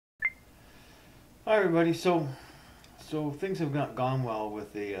Hi everybody. So things have not gone well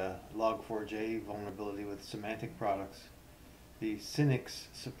with the Log4j vulnerability with Symantec products. The Synnex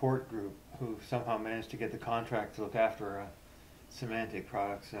Support group, who somehow managed to get the contract to look after Symantec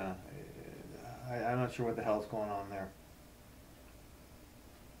products, I'm not sure what the hell is going on there.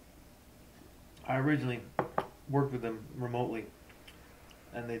 I originally worked with them remotely,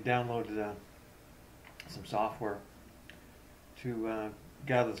 and they downloaded some software to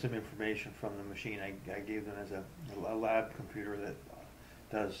gather some information from the machine. I gave them as a lab computer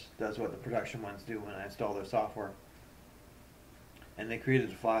that does what the production ones do when I install their software. And they created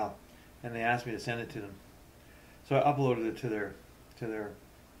a file, and they asked me to send it to them. So I uploaded it to their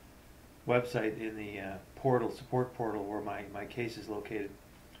website in the support portal where my case is located.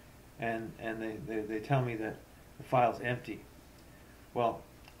 And they tell me that the file's empty. Well,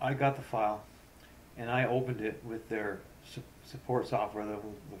 I got the file, and I opened it with their support software.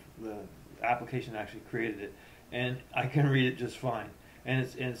 The application actually created it, and I can read it just fine. And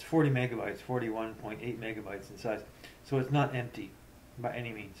it's 40 megabytes, 41.8 megabytes in size. So it's not empty by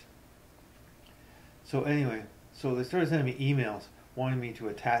any means. So anyway, so they started sending me emails wanting me to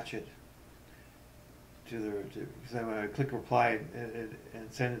attach it to their, because when I click reply and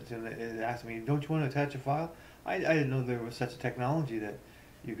send it to them, it asked me, don't you want to attach a file? I didn't know there was such a technology that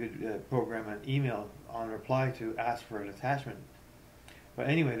you could program an email on reply to ask for an attachment. But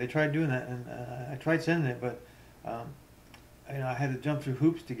anyway, they tried doing that, and I tried sending it, but I had to jump through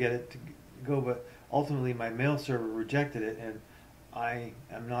hoops to get it to go. But ultimately, my mail server rejected it, and I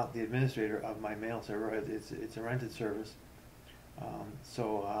am not the administrator of my mail server. It's a rented service.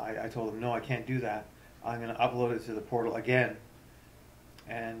 So I told them, no, I can't do that. I'm going to upload it to the portal again,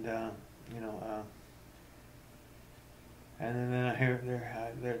 and and then I hear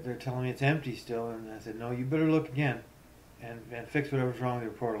they're telling me it's empty still, and I said, no, you better look again and fix whatever's wrong with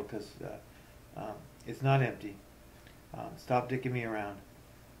your portal, because it's not empty. Stop dicking me around,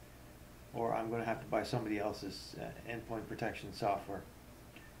 or I'm going to have to buy somebody else's endpoint protection software,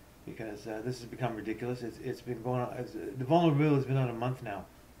 because this has become ridiculous. It's been going on. The vulnerability has been on a month now,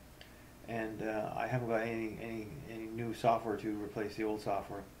 and I haven't got any new software to replace the old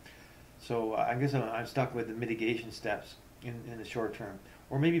software. So I guess I'm stuck with the mitigation steps in the short term,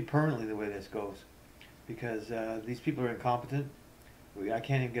 or maybe permanently the way this goes, because these people are incompetent. I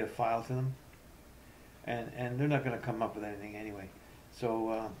can't even get a file to them, and they're not going to come up with anything anyway.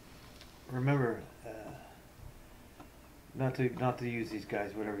 So remember not to use these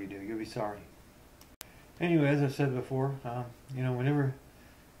guys. Whatever you do, you'll be sorry. Anyway, as I said before, whenever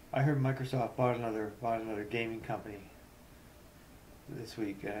I heard Microsoft bought another gaming company this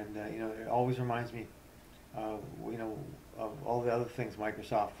week, and it always reminds me of all the other things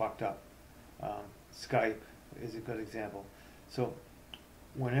Microsoft fucked up. Skype is a good example. So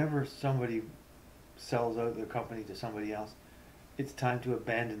whenever somebody sells out their company to somebody else, it's time to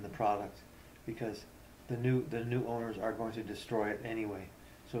abandon the product, because the new owners are going to destroy it anyway.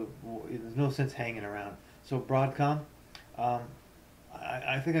 So there's no sense hanging around. So Broadcom,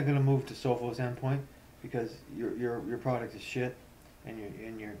 I think I'm going to move to Sophos endpoint, because your product is shit, and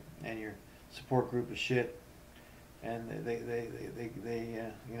your support group is shit, and they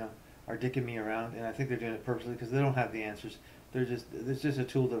are dicking me around, and I think they're doing it purposely, because they don't have the answers. It's just a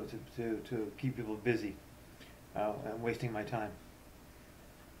tool to keep people busy and wasting my time.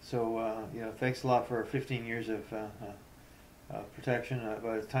 So thanks a lot for 15 years of protection,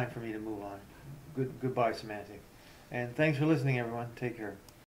 but it's time for me to move on. Goodbye, Symantec, and thanks for listening, everyone. Take care.